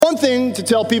thing to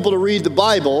tell people to read the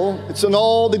Bible. It's an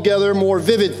altogether more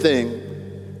vivid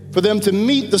thing for them to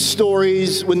meet the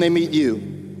stories when they meet you.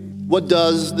 What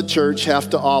does the church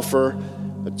have to offer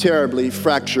a terribly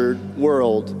fractured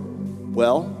world?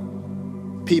 Well,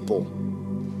 people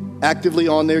actively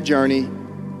on their journey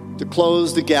to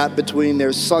close the gap between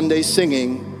their Sunday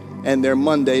singing and their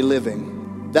Monday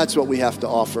living. That's what we have to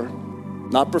offer.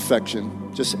 Not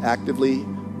perfection, just actively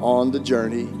on the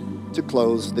journey to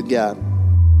close the gap.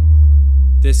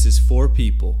 This is For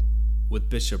People with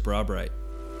Bishop Rob Wright.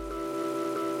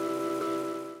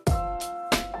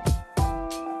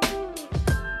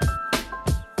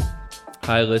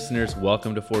 Hi listeners,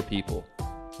 welcome to For People.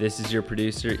 This is your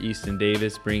producer, Easton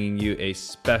Davis, bringing you a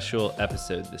special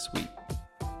episode this week.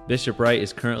 Bishop Wright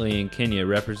is currently in Kenya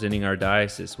representing our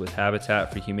diocese with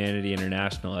Habitat for Humanity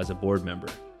International as a board member.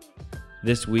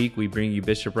 This week, we bring you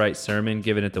Bishop Wright's sermon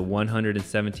given at the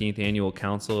 117th Annual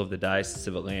Council of the Diocese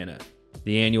of Atlanta,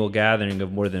 the annual gathering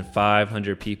of more than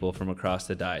 500 people from across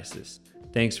the diocese.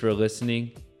 Thanks for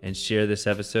listening, and share this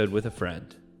episode with a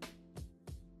friend.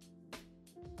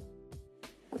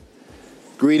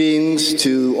 Greetings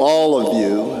to all of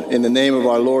you in the name of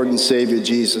our Lord and Savior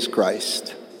Jesus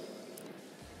Christ.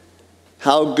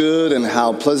 How good and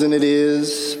how pleasant it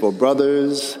is for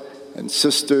brothers and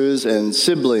sisters and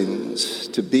siblings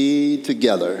to be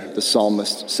together, the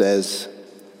psalmist says.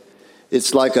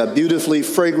 It's like a beautifully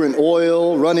fragrant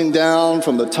oil running down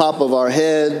from the top of our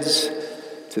heads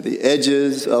to the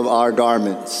edges of our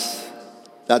garments.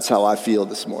 That's how I feel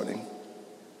this morning.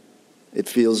 It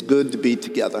feels good to be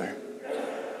together.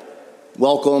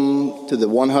 Welcome to the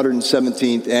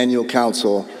 117th Annual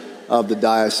Council of the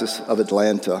Diocese of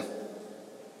Atlanta.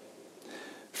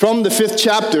 From the 5th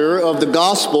chapter of the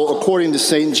Gospel according to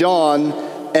St. John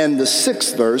and the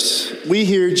 6th verse, we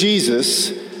hear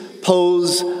Jesus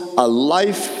pose a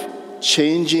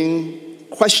life-changing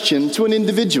question to an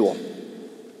individual.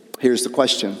 Here's the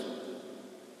question.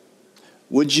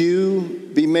 Would you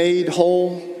be made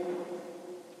whole?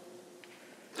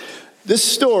 This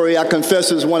story, I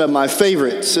confess, is one of my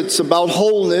favorites. It's about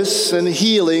wholeness and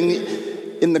healing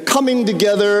in the coming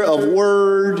together of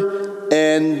word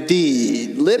and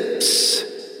deed, lips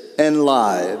and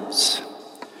lives.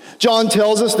 John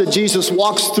tells us that Jesus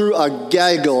walks through a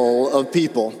gaggle of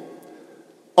people,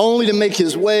 only to make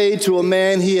his way to a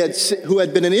man who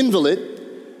had been an invalid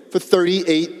for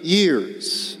 38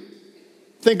 years.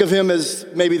 Think of him as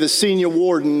maybe the senior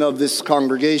warden of this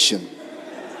congregation.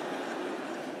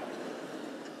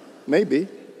 Maybe.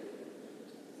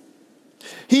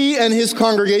 He and his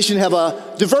congregation have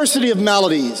a diversity of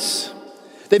maladies.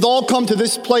 They've all come to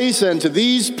this place and to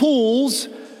these pools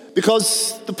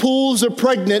because the pools are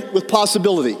pregnant with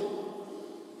possibility.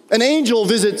 An angel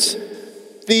visits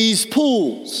these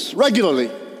pools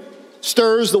regularly,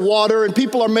 stirs the water, and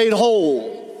people are made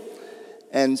whole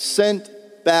and sent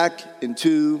back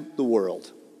into the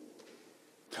world.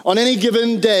 On any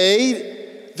given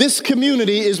day, this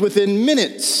community is within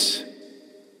minutes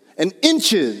and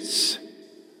inches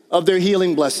of their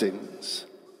healing blessings.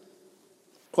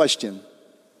 Question,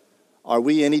 are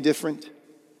we any different?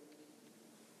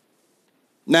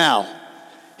 Now,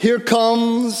 here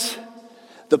comes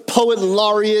the poet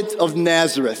laureate of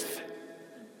Nazareth.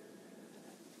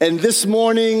 And this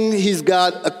morning, he's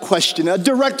got a question, a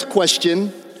direct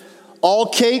question, all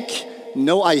cake,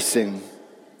 no icing.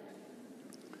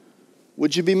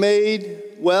 Would you be made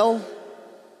well?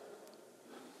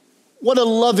 What a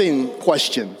loving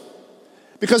question,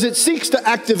 because it seeks to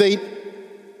activate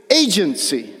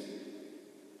agency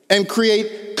and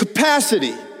create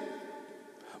capacity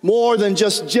more than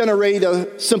just generate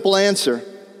a simple answer.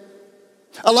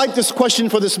 I like this question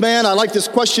for this man. I like this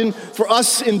question for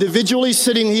us individually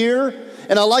sitting here.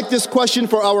 And I like this question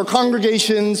for our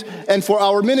congregations and for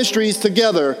our ministries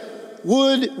together.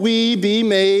 Would we be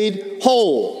made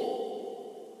whole?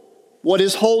 What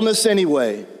is wholeness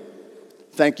anyway?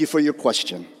 Thank you for your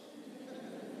question.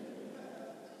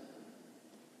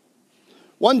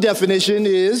 One definition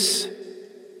that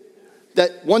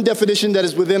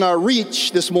is within our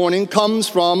reach this morning comes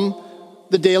from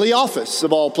the daily office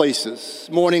of all places,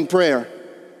 morning prayer.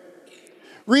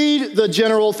 Read the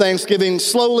general thanksgiving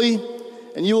slowly,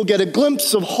 and you will get a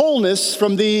glimpse of wholeness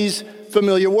from these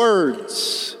familiar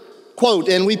words. Quote,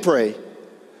 and we pray,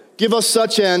 give us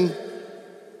such an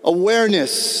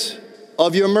awareness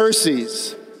of your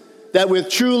mercies that with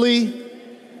truly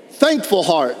thankful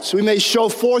hearts we may show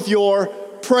forth your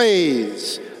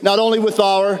praise, not only with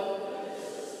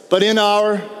but in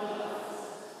our.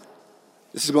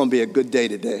 This is going to be a good day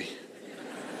today.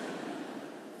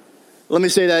 Let me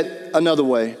say that another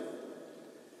way.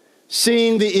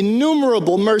 seeing the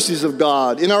innumerable mercies of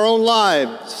God in our own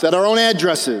lives, at our own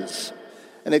addresses,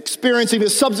 and experiencing the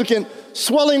subsequent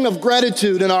swelling of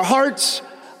gratitude in our hearts,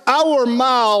 our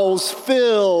mouths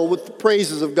fill with the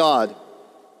praises of God.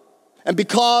 And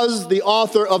because the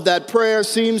author of that prayer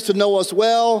seems to know us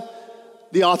well,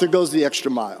 the author goes the extra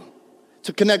mile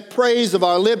to connect praise of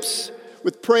our lips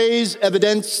with praise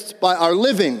evidenced by our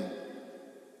living.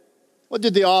 What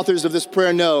did the authors of this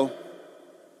prayer know?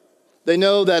 They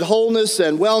know that wholeness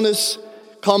and wellness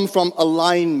come from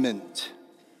alignment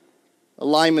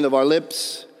of our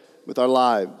lips with our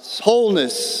lives.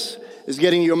 Wholeness is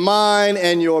getting your mind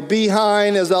and your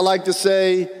behind, as I like to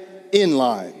say, in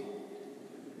line.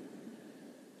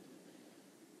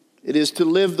 It is to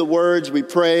live the words we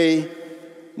pray.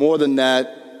 More than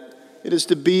that, it is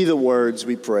to be the words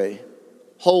we pray.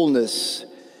 Wholeness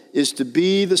is to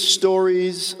be the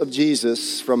stories of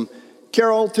Jesus from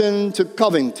Carrollton to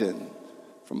Covington,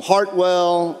 from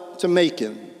Hartwell to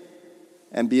Macon,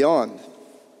 and beyond.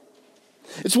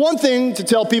 It's one thing to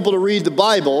tell people to read the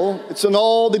Bible. It's an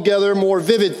altogether more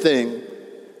vivid thing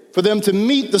for them to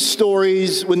meet the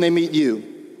stories when they meet you.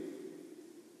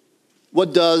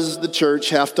 What does the church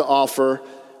have to offer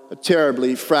a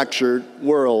terribly fractured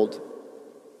world?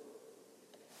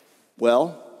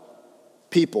 Well,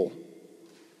 people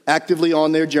actively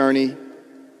on their journey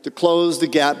to close the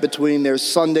gap between their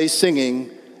Sunday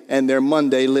singing and their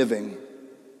Monday living.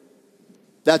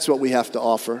 That's what we have to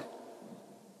offer.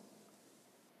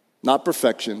 Not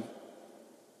perfection,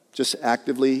 just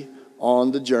actively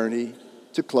on the journey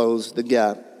to close the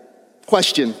gap.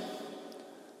 Question: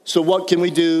 so what can we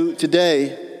do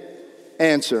today?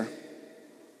 Answer: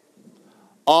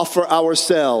 offer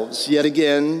ourselves yet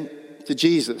again to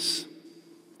Jesus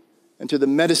and to the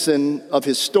medicine of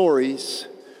his stories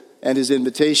and his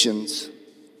invitations.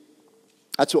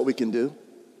 That's what we can do.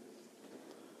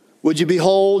 Would you be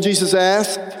whole, Jesus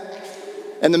asked?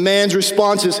 And the man's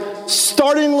response is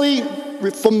startlingly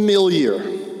familiar.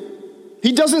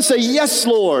 He doesn't say, "Yes,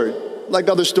 Lord," like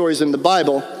other stories in the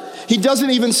Bible. He doesn't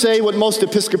even say what most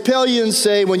Episcopalians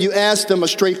say when you ask them a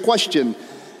straight question.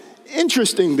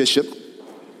 Interesting, Bishop.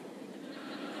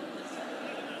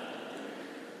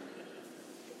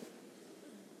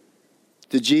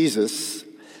 To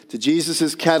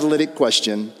Jesus' catalytic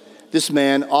question, this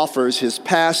man offers his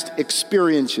past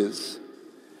experiences,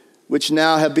 which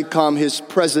now have become his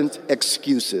present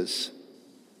excuses.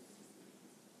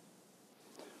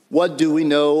 What do we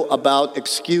know about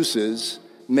excuses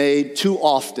made too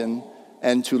often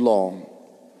and too long?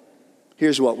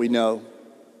 Here's what we know.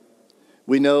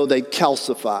 We know they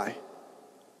calcify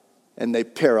and they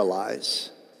paralyze.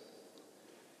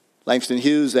 Langston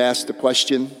Hughes asked the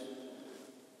question,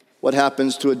 what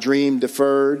happens to a dream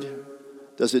deferred?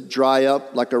 Does it dry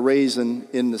up like a raisin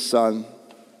in the sun?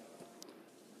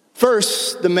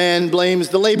 First, the man blames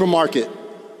the labor market.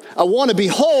 I want to be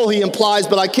whole, he implies,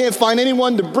 but I can't find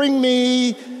anyone to bring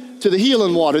me to the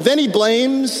healing water. Then he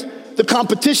blames the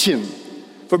competition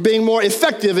for being more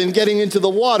effective in getting into the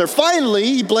water. Finally,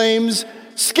 he blames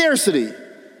scarcity.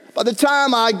 By the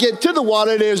time I get to the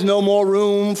water, there's no more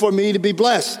room for me to be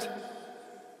blessed.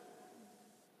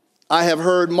 I have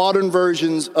heard modern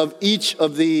versions of each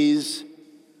of these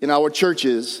in our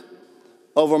churches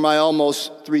over my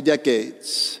almost 3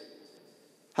 decades.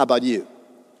 How about you?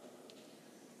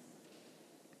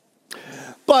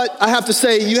 But I have to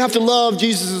say, you have to love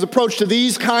Jesus' approach to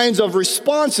these kinds of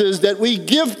responses that we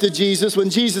give to Jesus when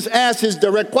Jesus asks his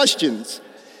direct questions.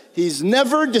 He's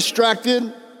never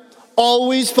distracted,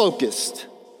 always focused.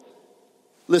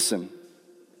 Listen,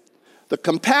 the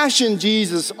compassion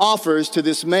Jesus offers to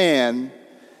this man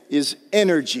is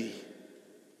energy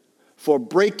for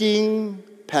breaking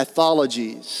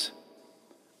pathologies,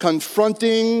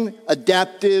 confronting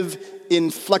adaptive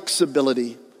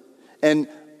inflexibility, and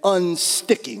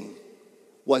unsticking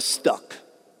what's stuck.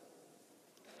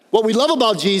 What we love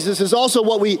about Jesus is also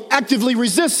what we actively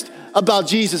resist about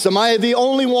Jesus. Am I the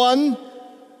only one?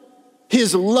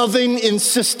 His loving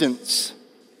insistence.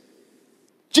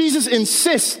 Jesus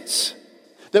insists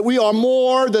that we are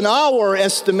more than our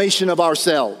estimation of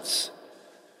ourselves,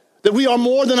 that we are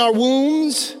more than our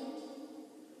wounds.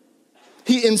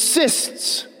 He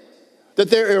insists that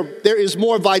there is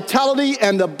more vitality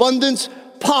and abundance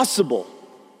possible.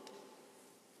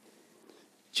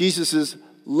 Jesus'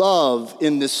 love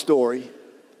in this story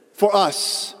for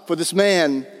us, for this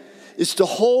man, is to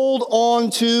hold on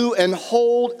to and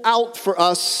hold out for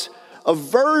us a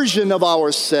version of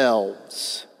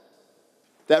ourselves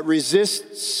that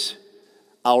resists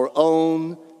our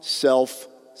own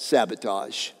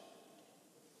self-sabotage.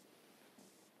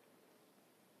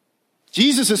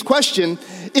 Jesus' question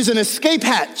is an escape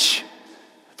hatch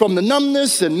from the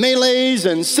numbness and melees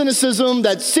and cynicism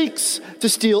that seeks to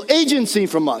steal agency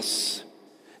from us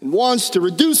and wants to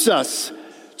reduce us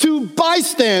to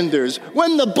bystanders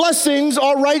when the blessings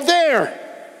are right there.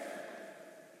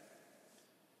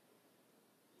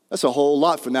 That's a whole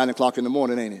lot for 9 o'clock in the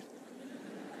morning, ain't it?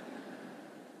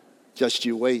 Just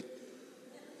you wait.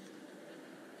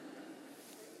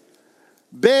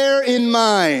 Bear in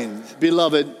mind,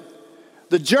 beloved,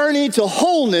 the journey to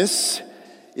wholeness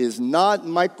is not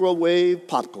microwave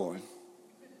popcorn.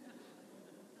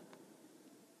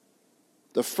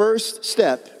 The first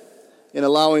step in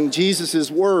allowing Jesus'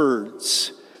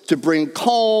 words to bring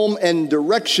calm and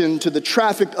direction to the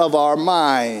traffic of our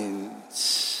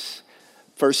minds.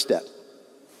 First step,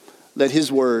 let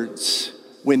his words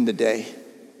win the day.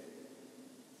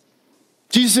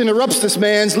 Jesus interrupts this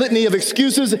man's litany of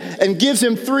excuses and gives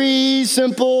him 3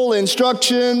 simple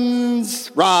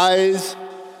instructions. Rise,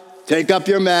 take up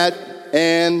your mat,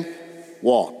 and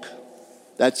walk.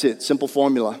 That's it, simple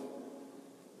formula.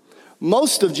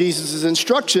 Most of Jesus'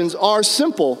 instructions are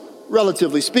simple,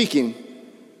 relatively speaking.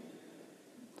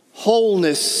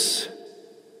 Wholeness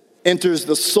enters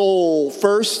the soul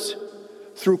first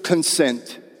through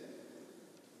consent.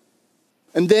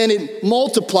 And then it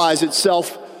multiplies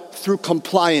itself through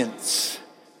compliance.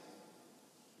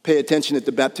 Pay attention at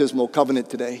the baptismal covenant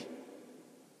today.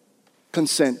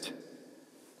 Consent,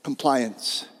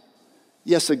 compliance.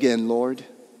 Yes again, Lord.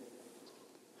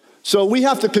 So we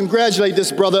have to congratulate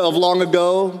this brother of long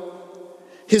ago.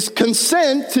 His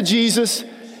consent to Jesus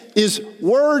is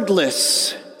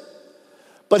wordless,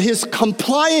 but his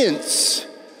compliance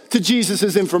to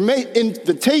Jesus'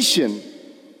 invitation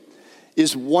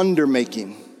is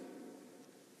wonder-making.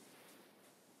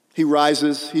 He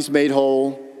rises, he's made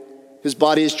whole. His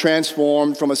body is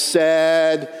transformed from a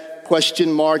sad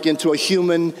question mark into a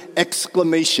human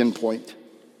exclamation point.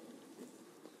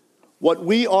 What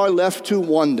we are left to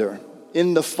wonder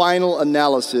in the final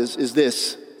analysis is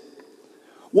this: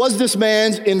 was this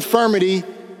man's infirmity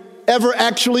ever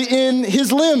actually in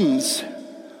his limbs,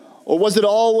 or was it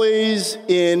always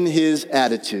in his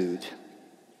attitude?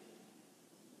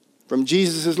 From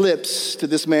Jesus' lips to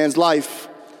this man's life,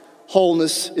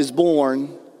 wholeness is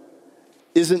born.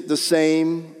 Isn't the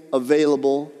same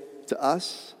available to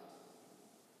us?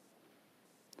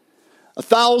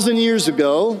 1,000 years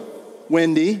ago,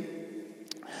 Wendy,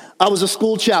 I was a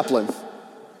school chaplain.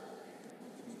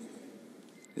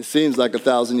 It seems like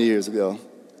 1,000 years ago.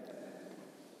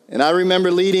 And I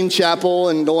remember leading chapel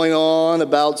and going on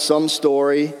about some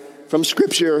story from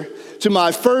Scripture to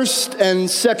my first and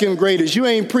second graders. You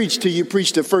ain't preached till you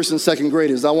preach to first and second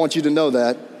graders. I want you to know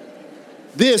that.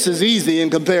 This is easy in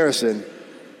comparison.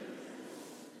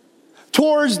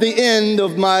 Towards the end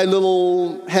of my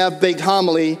little half-baked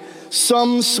homily,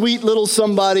 some sweet little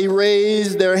somebody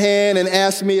raised their hand and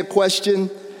asked me a question.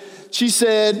 She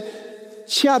said,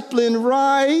 "Chaplain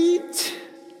Wright,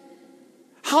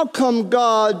 how come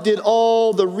God did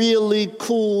all the really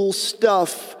cool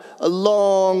stuff a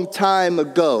long time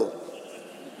ago?"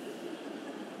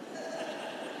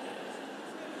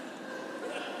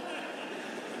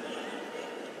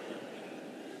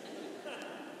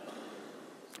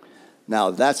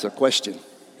 Now that's a question.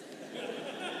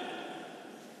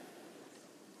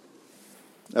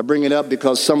 I bring it up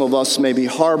because some of us may be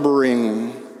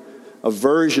harboring a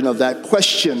version of that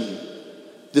question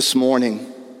this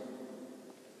morning,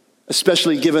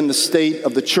 especially given the state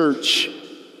of the church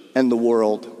and the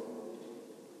world.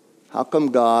 How come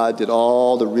God did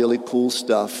all the really cool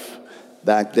stuff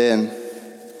back then?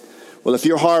 Well, if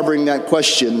you're harboring that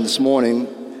question this morning,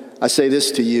 I say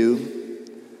this to you.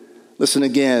 Listen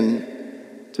again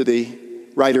to the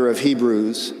writer of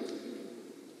Hebrews.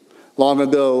 Long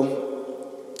ago,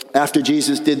 after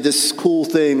Jesus did this cool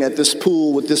thing at this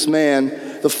pool with this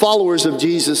man, the followers of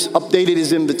Jesus updated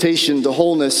his invitation to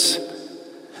wholeness.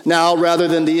 Now, rather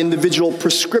than the individual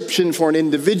prescription for an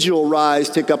individual rise,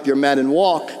 take up your mat and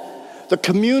walk, the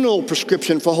communal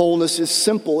prescription for wholeness is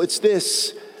simple. It's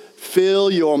this: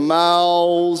 fill your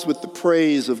mouths with the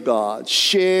praise of God.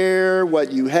 Share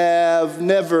what you have.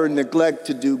 Never neglect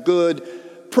to do good.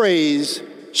 Praise,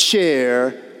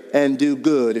 share, and do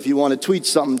good. If you want to tweet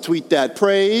something, tweet that.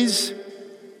 Praise,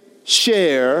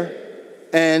 share,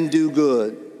 and do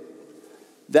good.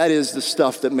 That is the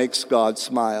stuff that makes God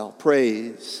smile.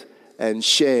 Praise and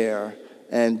share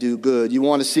and do good. You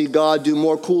want to see God do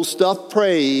more cool stuff?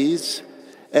 Praise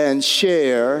and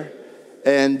share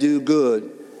and do good.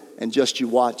 And just you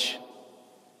watch.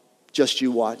 Just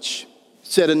you watch.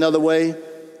 Said another way,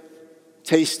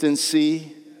 taste and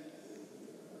see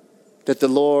that the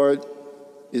Lord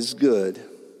is good.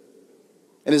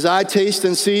 And as I taste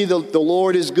and see the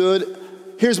Lord is good,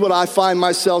 here's what I find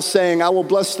myself saying: I will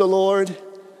bless the Lord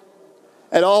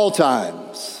at all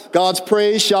times. God's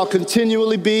praise shall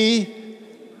continually be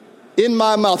in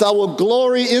my mouth. I will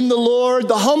glory in the Lord.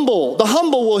 The humble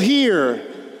will hear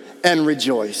and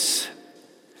rejoice.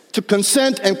 To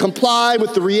consent and comply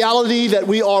with the reality that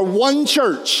we are one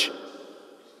church,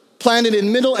 planted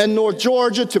in Middle and North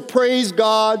Georgia, to praise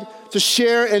God, to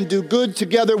share and do good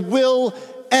together, will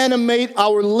animate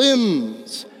our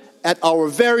limbs at our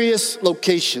various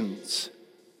locations.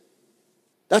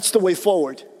 That's the way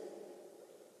forward.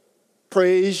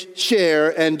 Praise,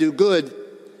 share, and do good.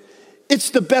 It's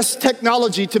the best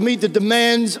technology to meet the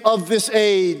demands of this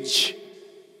age.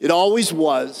 It always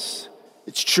was.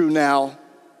 It's true now.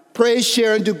 Praise,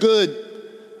 share, and do good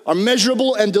are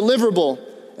measurable and deliverable,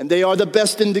 and they are the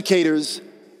best indicators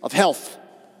of health.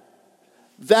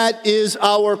 That is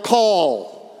our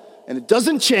call, and it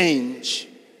doesn't change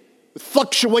with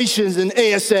fluctuations in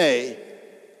ASA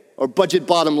or budget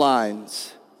bottom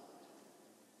lines.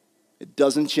 It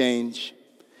doesn't change.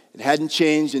 It hadn't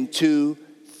changed in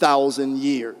 2,000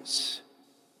 years.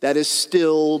 That is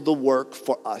still the work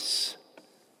for us.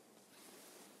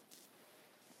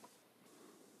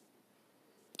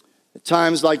 At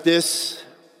times like this,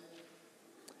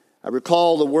 I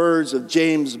recall the words of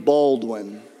James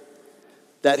Baldwin,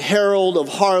 that herald of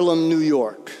Harlem, New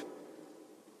York.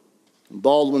 And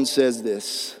Baldwin says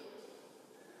this: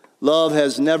 love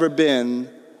has never been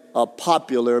a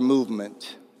popular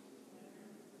movement,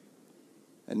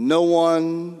 and no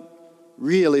one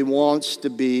really wants to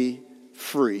be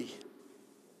free.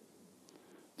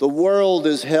 The world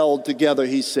is held together,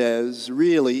 he says,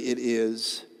 really it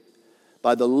is,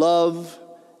 by the love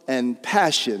and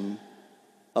passion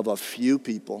of a few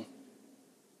people.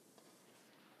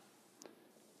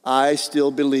 I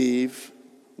still believe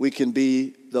we can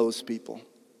be those people.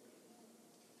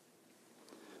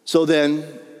 So then,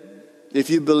 if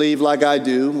you believe like I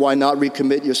do, why not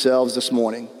recommit yourselves this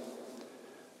morning?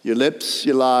 Your lips,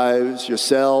 your lives,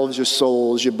 yourselves, your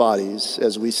souls, your bodies,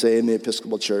 as we say in the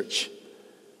Episcopal Church,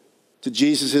 to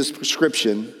Jesus'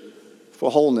 prescription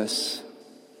for wholeness.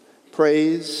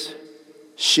 Praise,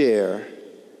 share,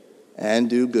 and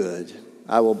do good.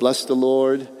 I will bless the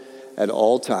Lord at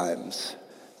all times.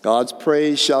 God's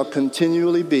praise shall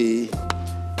continually be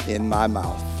in my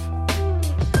mouth.